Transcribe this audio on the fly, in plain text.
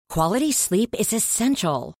Quality sleep is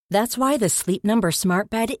essential. That's why the Sleep Number Smart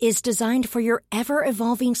Bed is designed for your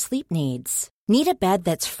ever-evolving sleep needs. Need a bed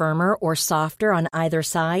that's firmer or softer on either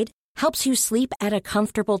side? Helps you sleep at a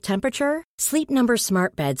comfortable temperature? Sleep Number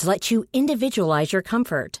Smart Beds let you individualize your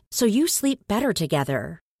comfort, so you sleep better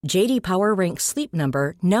together. J.D. Power ranks Sleep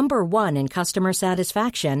Number number 1 in customer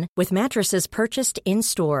satisfaction with mattresses purchased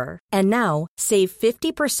in-store. And now, save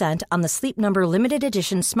 50% on the Sleep Number Limited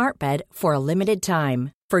Edition Smart Bed for a limited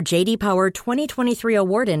time. For J.D. Power 2023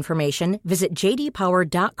 award information, visit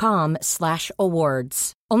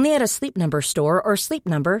jdpower.com/awards. Only at a Sleep Number store or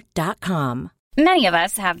sleepnumber.com. Many of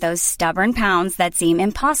us have those stubborn pounds that seem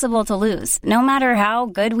impossible to lose, no matter how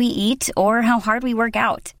good we eat or how hard we work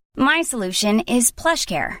out. My solution is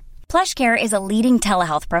PlushCare. PlushCare is a leading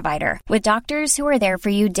telehealth provider with doctors who are there for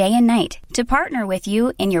you day and night to partner with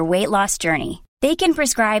you in your weight loss journey. They can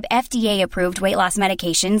prescribe FDA-approved weight loss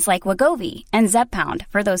medications like Wegovy and Zepbound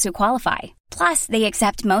for those who qualify. Plus, they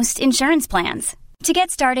accept most insurance plans. To get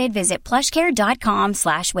started, visit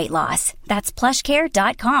plushcare.com/weightloss. That's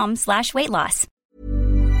plushcare.com/weightloss.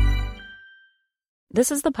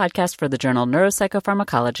 This is the podcast for the journal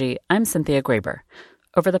Neuropsychopharmacology. I'm Cynthia Graber.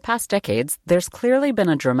 Over the past decades, there's clearly been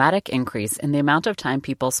a dramatic increase in the amount of time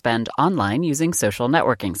people spend online using social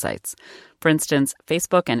networking sites. For instance,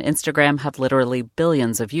 Facebook and Instagram have literally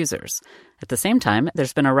billions of users. At the same time,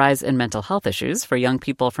 there's been a rise in mental health issues for young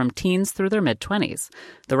people from teens through their mid-20s.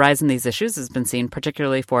 The rise in these issues has been seen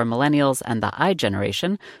particularly for millennials and the I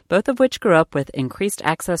generation, both of which grew up with increased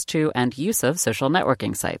access to and use of social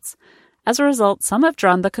networking sites. As a result, some have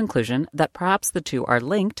drawn the conclusion that perhaps the two are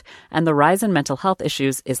linked, and the rise in mental health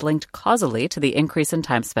issues is linked causally to the increase in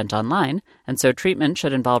time spent online, and so treatment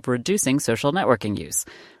should involve reducing social networking use.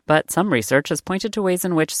 But some research has pointed to ways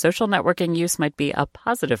in which social networking use might be a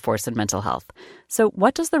positive force in mental health. So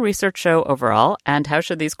what does the research show overall, and how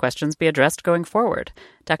should these questions be addressed going forward?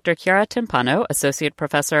 Dr. Chiara Timpano, Associate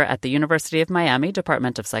Professor at the University of Miami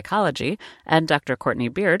Department of Psychology, and Dr. Courtney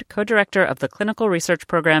Beard, Co-Director of the Clinical Research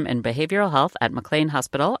Program in Behavioral Health at McLean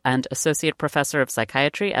Hospital and Associate Professor of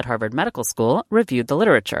Psychiatry at Harvard Medical School, reviewed the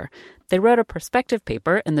literature. They wrote a perspective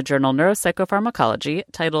paper in the journal Neuropsychopharmacology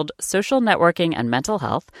titled Social Networking and Mental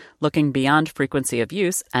Health, Looking Beyond Frequency of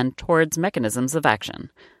Use and Towards Mechanisms of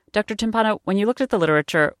Action. Dr. Timpano, when you looked at the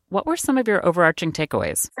literature, what were some of your overarching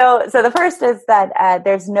takeaways? So the first is that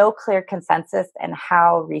there's no clear consensus in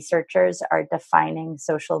how researchers are defining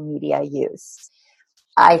social media use.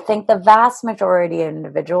 I think the vast majority of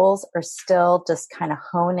individuals are still just kind of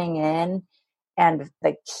honing in, and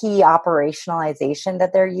the key operationalization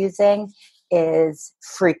that they're using is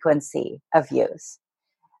frequency of use.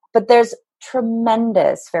 But there's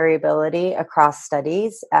tremendous variability across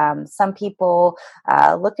studies. Some people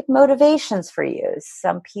look at motivations for use.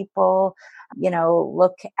 Some people,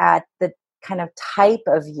 look at the kind of type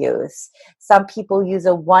of use. Some people use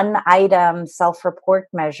a one-item self-report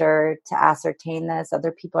measure to ascertain this.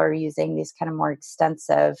 Other people are using these kind of more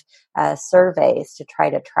extensive surveys to try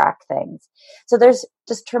to track things. So there's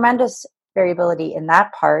just tremendous variability in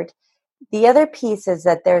that part. The other piece is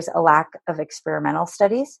that there's a lack of experimental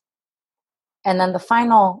studies. And then the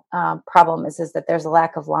final problem is that there's a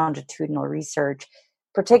lack of longitudinal research,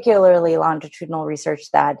 particularly longitudinal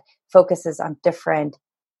research that focuses on different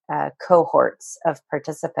cohorts of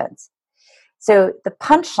participants. So the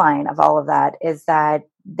punchline of all of that is that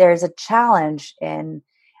there's a challenge in,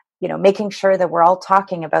 making sure that we're all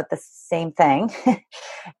talking about the same thing.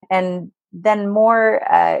 And then more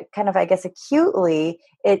acutely,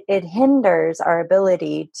 it hinders our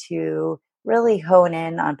ability to really hone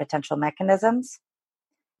in on potential mechanisms,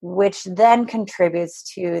 which then contributes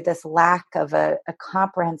to this lack of a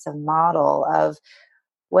comprehensive model of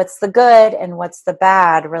what's the good and what's the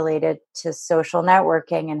bad related to social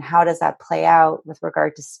networking, and how does that play out with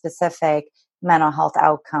regard to specific mental health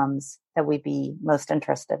outcomes that we'd be most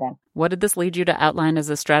interested in. What did this lead you to outline as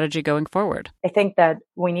a strategy going forward? I think that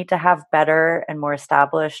we need to have better and more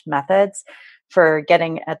established methods for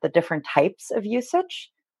getting at the different types of usage.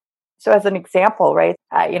 So as an example, right,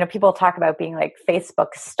 people talk about being like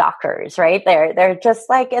Facebook stalkers, right? They're just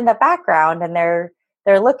like in the background, and they're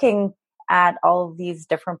looking at all of these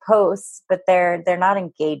different posts, but they're not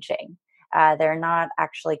engaging. They're not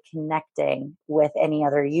actually connecting with any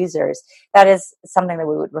other users. That is something that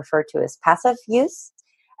we would refer to as passive use.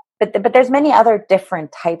 But there's many other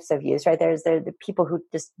different types of use, right? There's the people who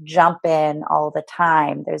just jump in all the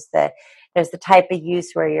time. There's the type of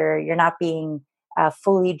use where you're not being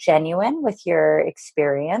fully genuine with your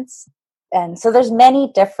experience. And so there's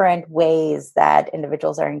many different ways that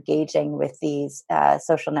individuals are engaging with these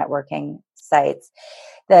social networking sites.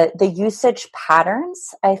 The usage patterns,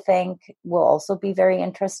 I think, will also be very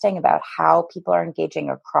interesting about how people are engaging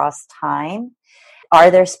across time. Are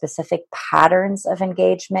there specific patterns of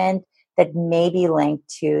engagement that may be linked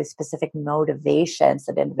to specific motivations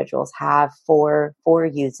that individuals have for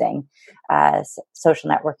using social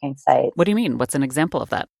networking sites? What do you mean? What's an example of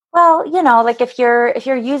that? Well, like if you're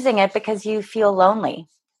using it because you feel lonely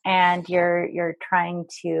and you're trying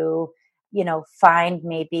to, find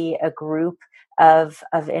maybe a group of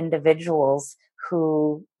individuals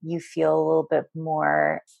who you feel a little bit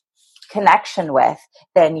more connection with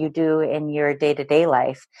than you do in your day-to-day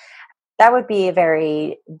life. That would be a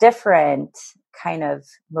very different kind of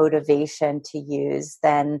motivation to use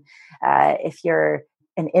than if you're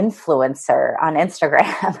an influencer on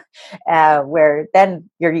Instagram, where then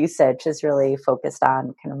your usage is really focused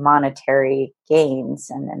on kind of monetary gains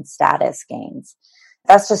and status gains.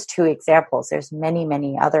 That's just two examples. There's many,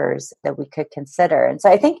 many others that we could consider. And so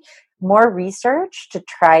I think more research to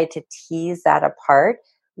try to tease that apart,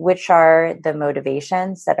 which are the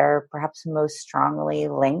motivations that are perhaps most strongly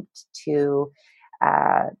linked to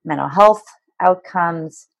mental health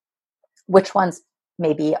outcomes, which ones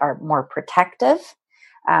maybe are more protective.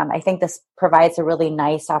 I think this provides a really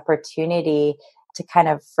nice opportunity to kind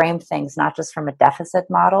of frame things, not just from a deficit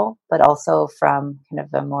model, but also from kind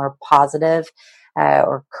of a more positive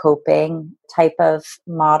or coping type of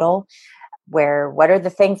model, where what are the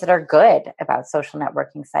things that are good about social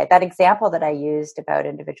networking site? That example that I used about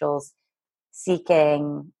individuals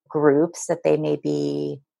seeking groups that they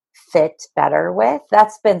maybe fit better with,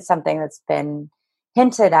 that's been something that's been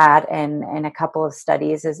hinted at in a couple of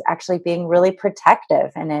studies as actually being really protective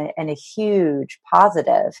and a huge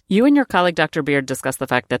positive. You and your colleague, Dr. Beard, discussed the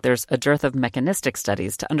fact that there's a dearth of mechanistic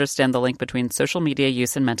studies to understand the link between social media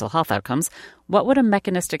use and mental health outcomes. What would a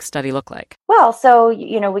mechanistic study look like? Well, so,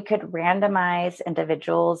 we could randomize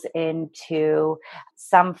individuals into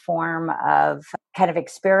some form of kind of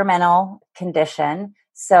experimental condition.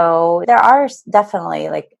 So there are definitely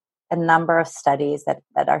a number of studies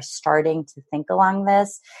that are starting to think along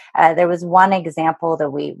this. There was one example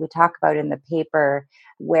that we talk about in the paper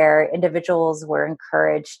where individuals were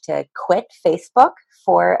encouraged to quit Facebook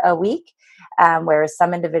for a week, whereas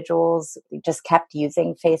some individuals just kept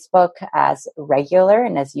using Facebook as regular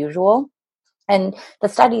and as usual. And the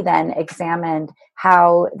study then examined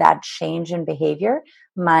how that change in behavior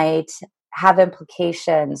might have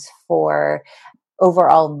implications for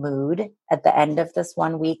overall mood at the end of this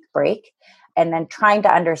 1 week break, and then trying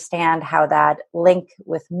to understand how that link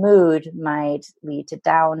with mood might lead to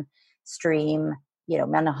downstream,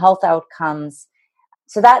 mental health outcomes.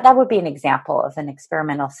 So that would be an example of an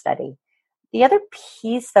experimental study. The other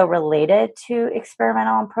piece, though, related to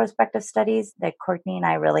experimental and prospective studies that Courtney and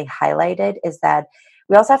I really highlighted is that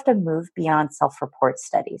we also have to move beyond self-report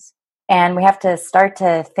studies. And we have to start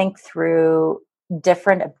to think through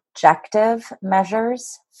different objective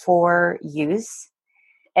measures for use,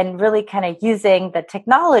 and really kind of using the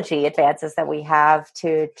technology advances that we have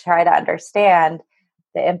to try to understand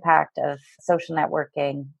the impact of social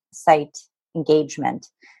networking site engagement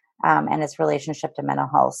and its relationship to mental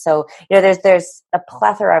health. So, there's a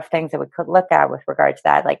plethora of things that we could look at with regard to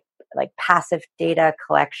that, like passive data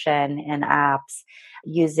collection in apps,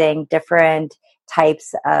 using different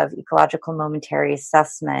types of ecological momentary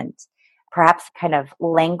assessment, perhaps kind of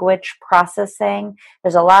language processing.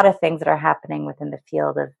 There's a lot of things that are happening within the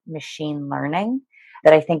field of machine learning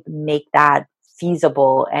that I think make that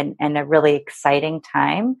feasible and a really exciting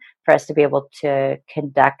time for us to be able to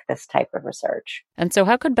conduct this type of research. And so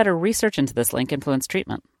how could better research into this link influence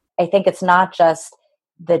treatment? I think it's not just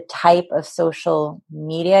the type of social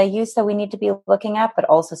media use that we need to be looking at, but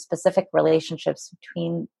also specific relationships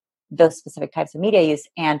between those specific types of media use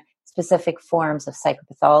and specific forms of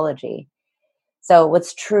psychopathology. So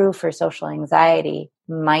what's true for social anxiety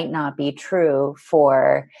might not be true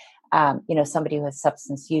for, somebody who has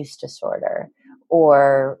substance use disorder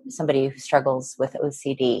or somebody who struggles with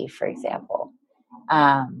OCD, for example.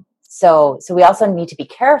 So we also need to be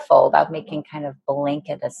careful about making kind of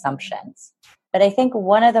blanket assumptions. But I think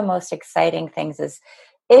one of the most exciting things is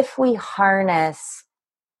if we harness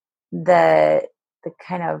the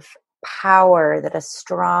kind of power that a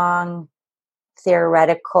strong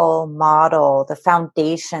theoretical model, the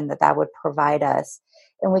foundation that would provide us,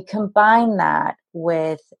 and we combine that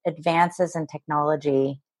with advances in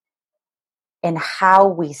technology in how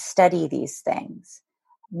we study these things,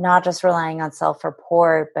 not just relying on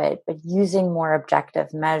self-report, but using more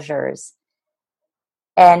objective measures,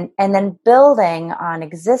 and then building on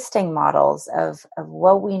existing models of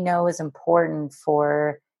what we know is important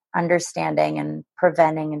for understanding and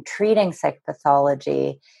preventing and treating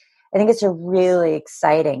psychopathology, I think it's a really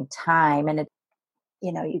exciting time. And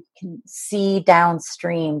you can see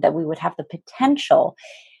downstream that we would have the potential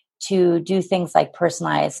to do things like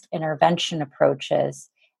personalized intervention approaches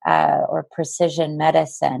or precision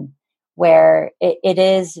medicine, where it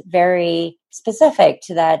is very specific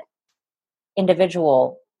to that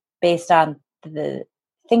individual based on the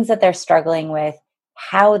things that they're struggling with,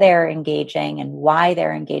 how they're engaging and why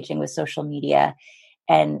they're engaging with social media,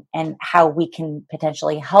 and how we can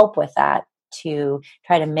potentially help with that to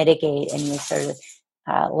try to mitigate any sort of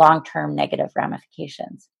long-term negative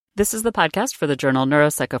ramifications. This is the podcast for the journal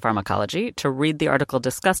Neuropsychopharmacology. To read the article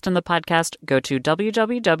discussed in the podcast, go to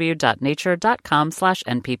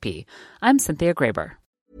www.nature.com/NPP. I'm Cynthia Graber.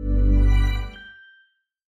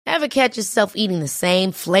 Ever catch yourself eating the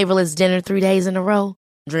same flavorless dinner 3 days in a row?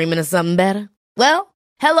 Dreaming of something better? Well,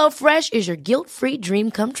 HelloFresh is your guilt-free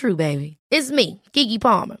dream come true, baby. It's me, Keke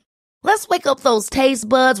Palmer. Let's wake up those taste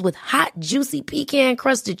buds with hot, juicy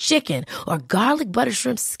pecan-crusted chicken or garlic butter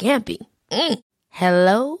shrimp scampi.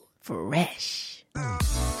 Hello Fresh.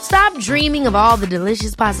 Stop dreaming of all the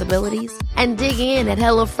delicious possibilities and dig in at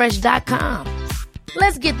HelloFresh.com.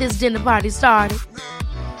 Let's get this dinner party started.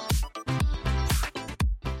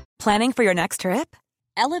 Planning for your next trip?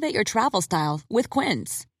 Elevate your travel style with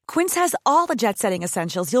Quince. Quince has all the jet-setting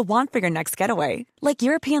essentials you'll want for your next getaway, like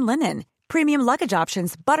European linen, premium luggage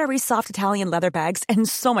options, buttery soft Italian leather bags, and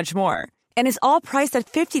so much more. And is all priced at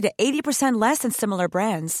 50 to 80% less than similar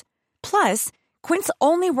brands. Plus, Quince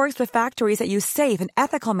only works with factories that use safe and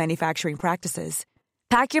ethical manufacturing practices.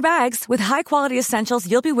 Pack your bags with high-quality essentials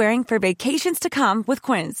you'll be wearing for vacations to come with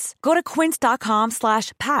Quince. Go to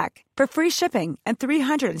quince.com/pack for free shipping and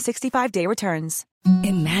 365-day returns.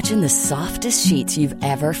 Imagine the softest sheets you've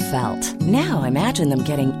ever felt. Now imagine them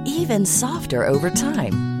getting even softer over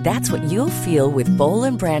time. That's what you'll feel with Boll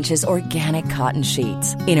 & Branch's organic cotton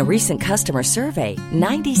sheets. In a recent customer survey,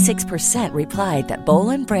 96% replied that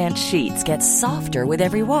Boll & Branch sheets get softer with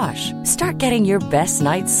every wash. Start getting your best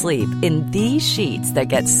night's sleep in these sheets that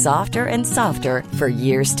get softer and softer for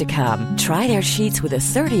years to come. Try their sheets with a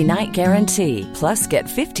 30-night guarantee. Plus, get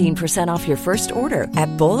 15% off your first order at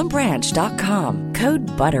bollandbranch.com. Code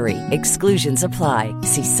BUTTERY. Exclusions apply.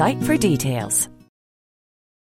 See site for details.